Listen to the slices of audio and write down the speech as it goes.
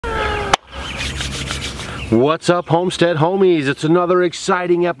What's up, Homestead homies? It's another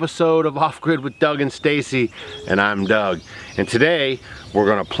exciting episode of Off Grid with Doug and Stacy, and I'm Doug. And today we're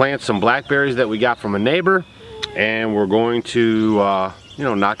going to plant some blackberries that we got from a neighbor, and we're going to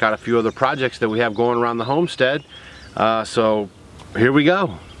knock out a few other projects that we have going around the homestead. So here we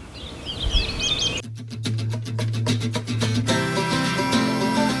go.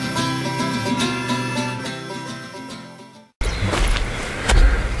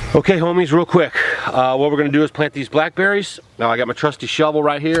 Okay, homies, real quick, what we're going to do is plant these blackberries. Now I got my trusty shovel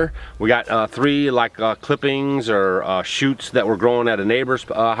right here. We got three clippings or shoots that were growing at a neighbor's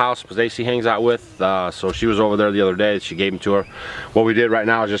house Stacy hangs out with. So she was over there the other day. She gave them to her. What we did right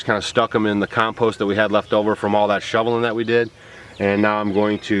now is just kind of stuck them in the compost that we had left over from all that shoveling that we did. And now I'm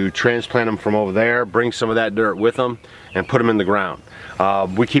going to transplant them from over there, bring some of that dirt with them, and put them in the ground.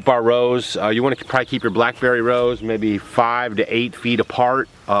 We keep our rows, you want to probably keep your blackberry rows maybe 5 to 8 feet apart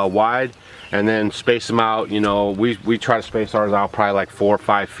wide, and then space them out. You know, we try to space ours out probably like 4 or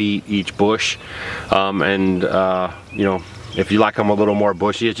 5 feet each bush. You know, if you like them a little more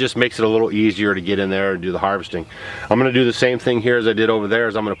bushy, it just makes it a little easier to get in there and do the harvesting. I'm going to do the same thing here as I did over there.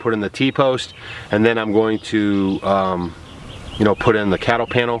 Is I'm going to put in the T-post, and then I'm going to put in the cattle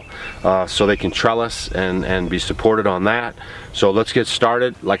panel so they can trellis and be supported on that. So let's get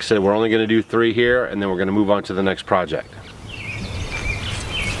started. Like I said, we're only going to do 3 here, and then we're going to move on to the next project.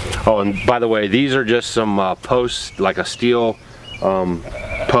 Oh, and by the way, these are just some posts, like a steel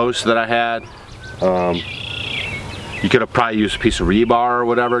post that I had. You could have probably used a piece of rebar or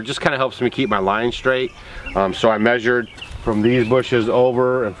whatever. It just kind of helps me keep my line straight. So I measured from these bushes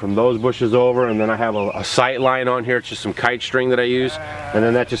over and from those bushes over, and then I have a sight line on here. It's just some kite string that I use, and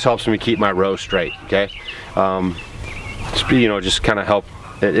then that just helps me keep my row straight. Okay, just kind of help.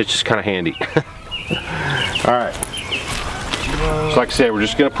 It's just kind of handy. All right. So like I said, we're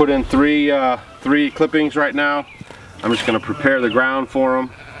just gonna put in three clippings right now. I'm just gonna prepare the ground for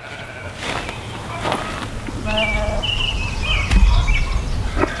them.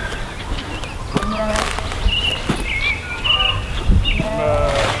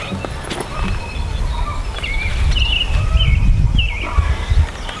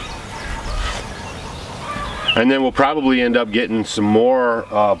 And then we'll probably end up getting some more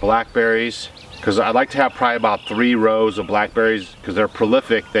blackberries, because I'd like to have probably about 3 rows of blackberries, because they're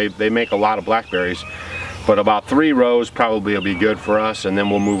prolific. They make a lot of blackberries, but about 3 rows probably will be good for us. And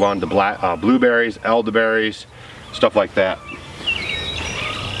then we'll move on to blueberries, elderberries, stuff like that.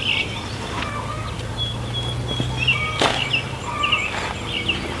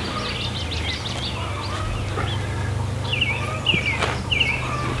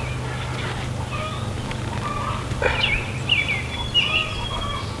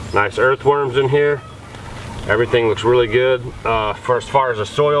 Nice earthworms in here. Everything looks really good for as far as the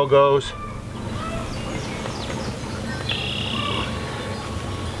soil goes.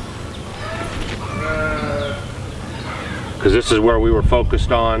 Because this is where we were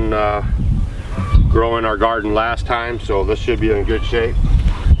focused on growing our garden last time, so this should be in good shape.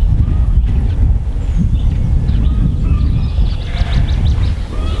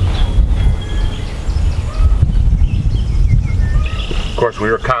 Of course,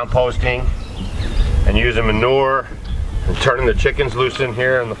 we were composting and using manure and turning the chickens loose in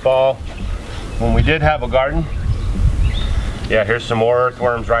here in the fall when we did have a garden. Yeah, here's some more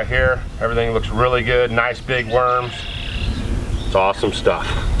earthworms right here. Everything looks really good. Nice big worms. It's awesome stuff.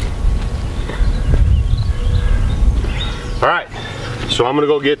 All right, so I'm gonna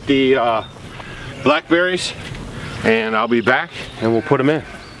go get the blackberries, and I'll be back and we'll put them in.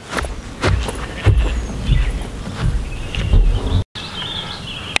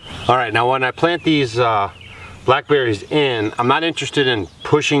 All right, now when I plant these blackberries in, I'm not interested in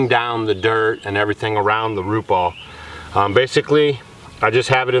pushing down the dirt and everything around the root ball. Basically, I just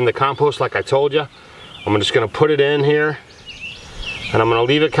have it in the compost like I told you. I'm just gonna put it in here, and I'm gonna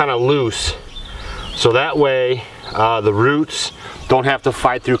leave it kind of loose, so that way the roots don't have to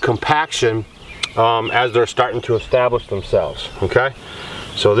fight through compaction as they're starting to establish themselves, okay?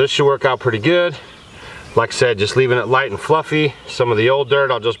 So this should work out pretty good. Like I said, just leaving it light and fluffy. Some of the old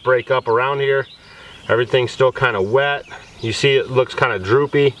dirt I'll just break up around here. Everything's still kind of wet. You see it looks kind of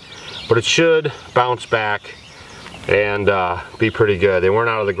droopy, but it should bounce back and be pretty good. They weren't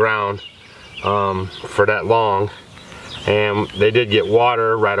out of the ground for that long, and they did get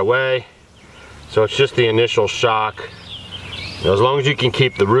water right away. So it's just the initial shock. As long as you can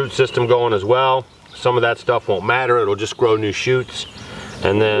keep the root system going as well, some of that stuff won't matter. It'll just grow new shoots,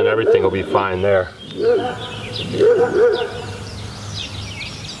 and then everything will be fine there.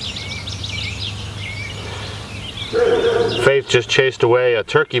 Faith just chased away a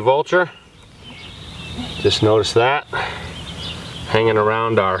turkey vulture. Just notice that hanging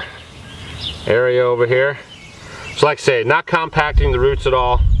around our area over here. So like I say, not compacting the roots at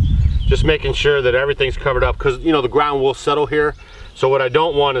all, just making sure that everything's covered up, because you know the ground will settle here. So what I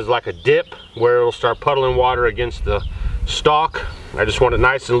don't want is like a dip where it'll start puddling water against the stalk. I just want it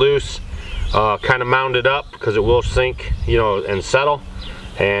nice and loose, kind of mounded up, because it will sink, you know, and settle,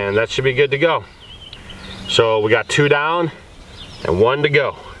 and that should be good to go. So we got 2 down and 1 to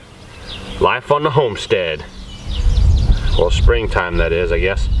go. Life on the homestead. Well, springtime that is, I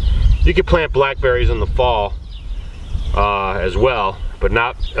guess. You can plant blackberries in the fall as well, but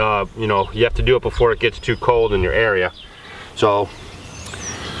not, you know, you have to do it before it gets too cold in your area. So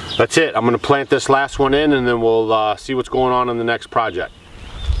that's it. I'm going to plant this last one in, and then we'll see what's going on in the next project.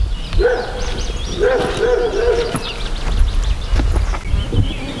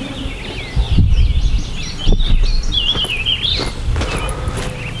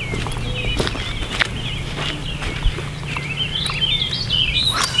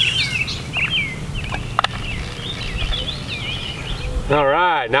 All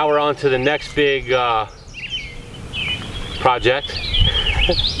right, now we're on to the next big project.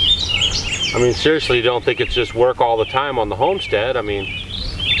 I mean, seriously, you don't think it's just work all the time on the homestead. I mean,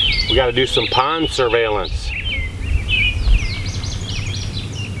 we got to do some pond surveillance.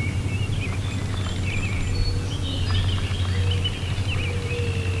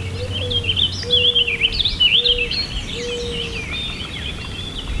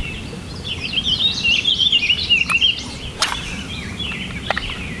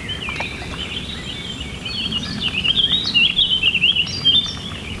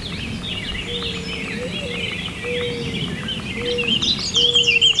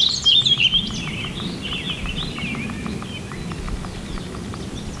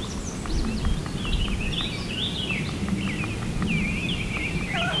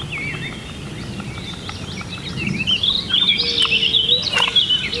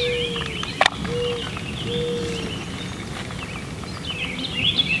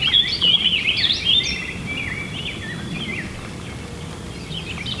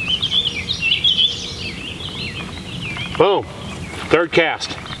 Boom, 3rd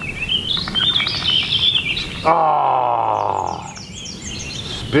cast. Ah,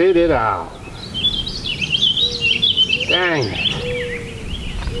 spit it out. Dang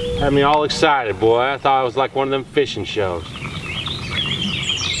it. Had me all excited, boy. I thought it was like one of them fishing shows.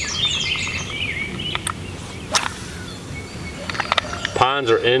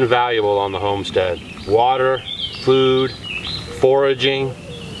 Ponds are invaluable on the homestead. Water, food, foraging.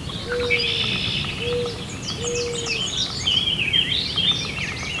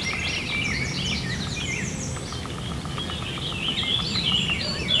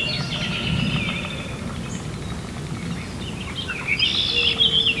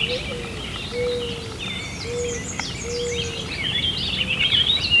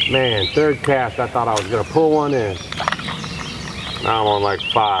 Man, 3rd cast, I thought I was gonna pull one in. Now I'm on like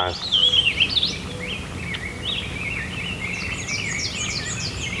 5.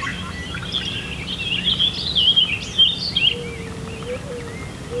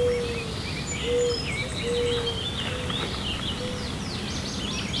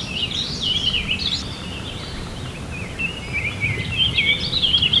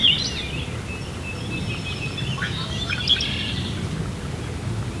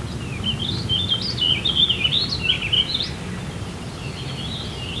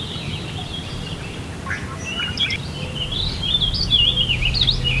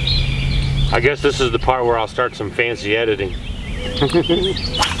 I guess this is the part where I'll start some fancy editing.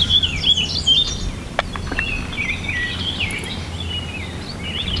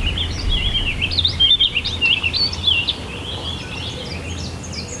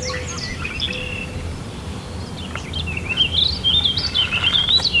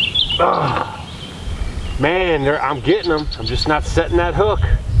 Oh, man, I'm getting them. I'm just not setting that hook.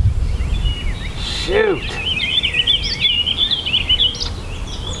 Shoot.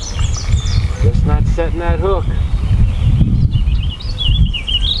 Just not setting that hook.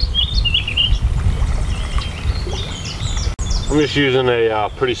 I'm just using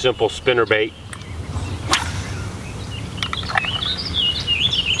a pretty simple spinner bait.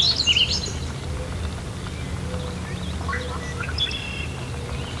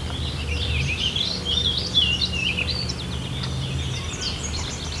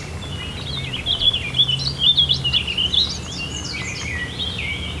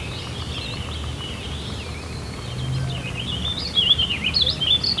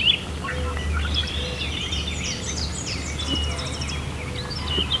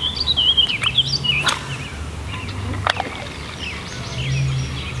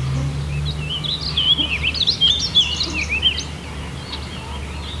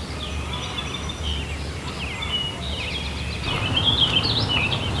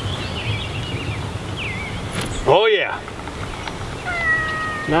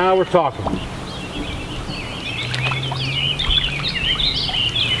 Now we're talking.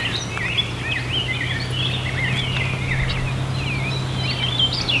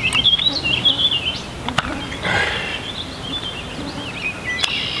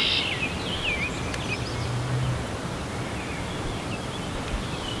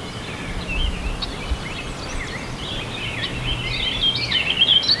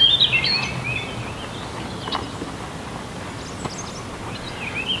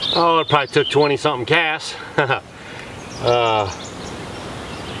 Oh, it probably took 20 something casts. But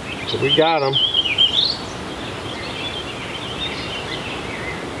we got them.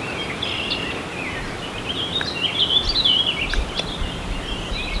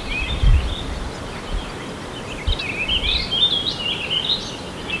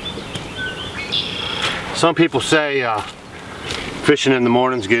 Some people say fishing in the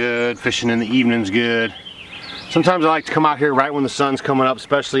morning's good, fishing in the evening's good. Sometimes I like to come out here right when the sun's coming up,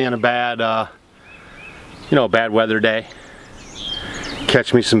 especially in a bad, you know, a bad weather day.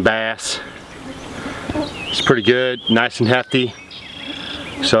 Catch me some bass. It's pretty good, nice and hefty.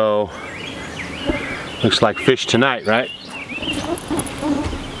 So, looks like fish tonight, right?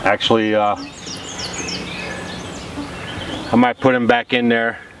 Actually, I might put him back in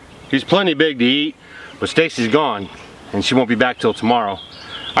there. He's plenty big to eat, but Stacy's gone, and she won't be back till tomorrow.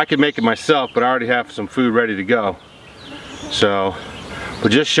 I could make it myself, but I already have some food ready to go. So,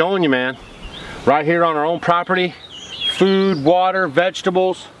 but just showing you, man, right here on our own property, food, water,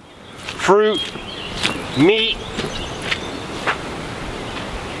 vegetables, fruit, meat.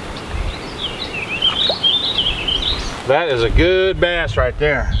 That is a good bass right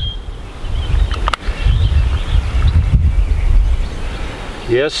there.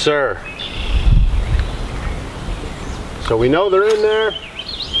 Yes, sir. So we know they're in there.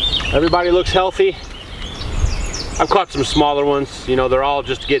 Everybody looks healthy. I've caught some smaller ones. You know, they're all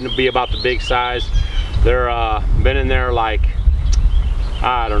just getting to be about the big size. They're been in there like,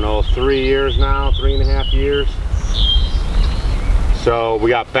 I don't know, 3 years now, 3.5 years. So we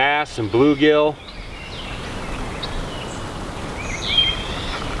got bass and bluegill.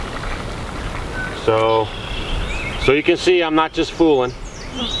 So you can see I'm not just fooling.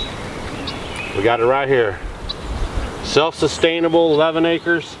 We got it right here. Self-sustainable, 11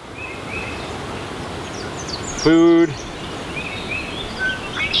 acres. Food.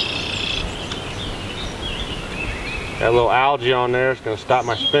 Got a little algae on there. It's going to stop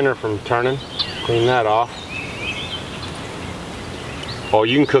my spinner from turning. Clean that off. Oh,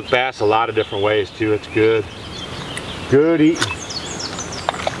 you can cook bass a lot of different ways too. It's good. Good eating.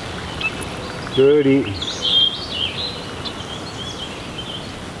 Good eating.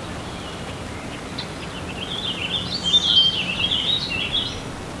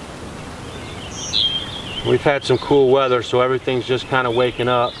 We've had some cool weather, so everything's just kind of waking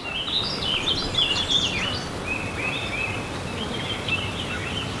up.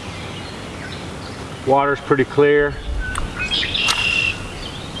 Water's pretty clear.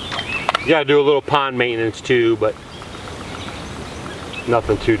 You gotta do a little pond maintenance too, but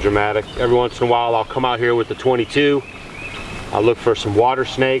nothing too dramatic. Every once in a while I'll come out here with the 22. I'll look for some water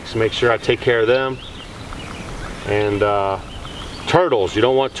snakes, make sure I take care of them. And turtles, you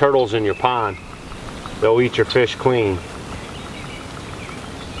don't want turtles in your pond. They'll eat your fish clean.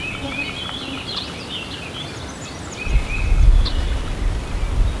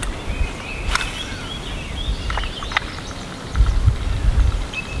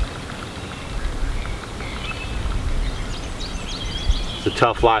 It's a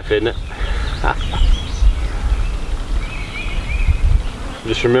tough life, isn't it?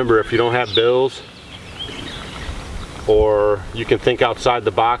 Just remember, if you don't have bills, or you can think outside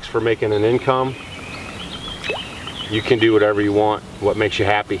the box for making an income, you can do whatever you want, what makes you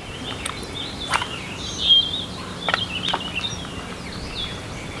happy.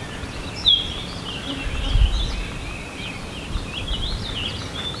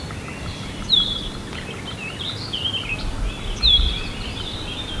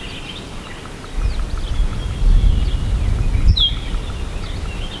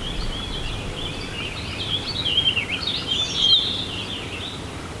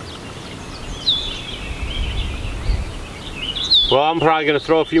 Well, I'm probably going to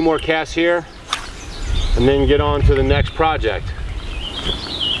throw a few more casts here and then get on to the next project.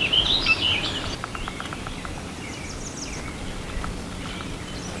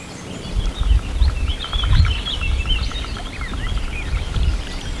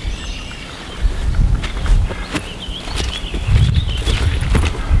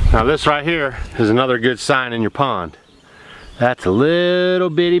 Now this right here is another good sign in your pond. That's a little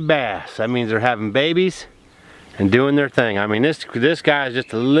bitty bass. That means they're having babies and doing their thing. I mean, this guy is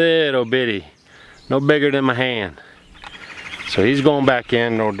just a little bitty, no bigger than my hand. So he's going back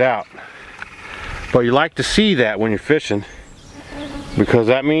in, no doubt. But you like to see that when you're fishing, because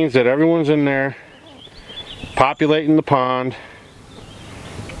that means that everyone's in there populating the pond.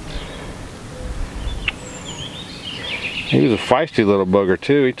 He was a feisty little bugger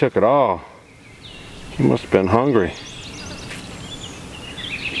too. He took it all. He must have been hungry.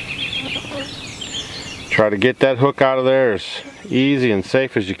 Try to get that hook out of there as easy and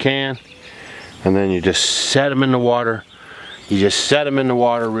safe as you can, and then you just set them in the water. You just set them in the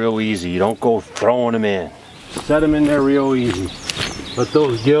water real easy. You don't go throwing them in. Set them in there real easy. Let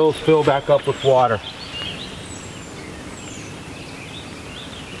those gills fill back up with water.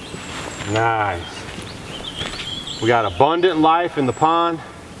 Nice. We got abundant life in the pond.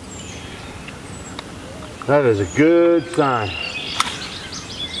 That is a good sign.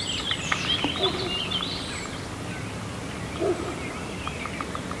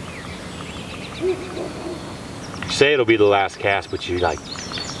 You say it'll be the last cast, but you're like,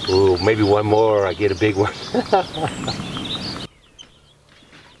 ooh, maybe one more, I get a big one.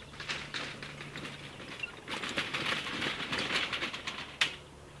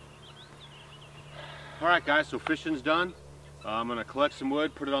 Alright guys, so fishing's done. I'm going to collect some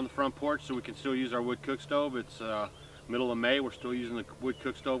wood, put it on the front porch so we can still use our wood cook stove. It's middle of May, we're still using the wood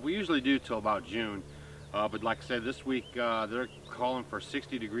cook stove. We usually do till about June. But like I said, this week they're calling for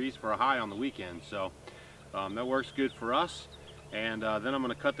 60 degrees for a high on the weekend. So that works good for us. And then I'm going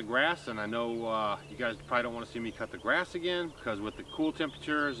to cut the grass, and I know you guys probably don't want to see me cut the grass again, because with the cool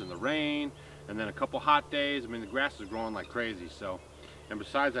temperatures and the rain and then a couple hot days, I mean the grass is growing like crazy. So, and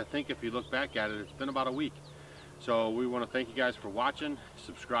besides, I think if you look back at it, it's been about a week. So we want to thank you guys for watching,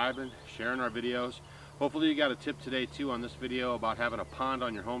 subscribing, sharing our videos. Hopefully you got a tip today too on this video about having a pond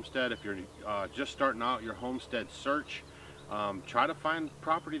on your homestead. If you're just starting out your homestead search, try to find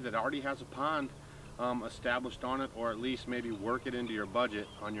property that already has a pond established on it, or at least maybe work it into your budget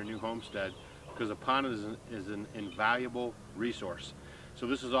on your new homestead, because a pond is an invaluable resource. So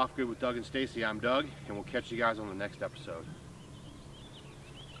this is Off Grid with Doug and Stacy. I'm Doug, and we'll catch you guys on the next episode.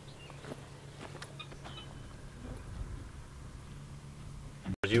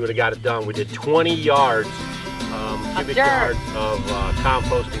 You would have got it done. We did 20 yards, cubic yards of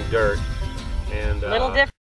composting dirt, and little different.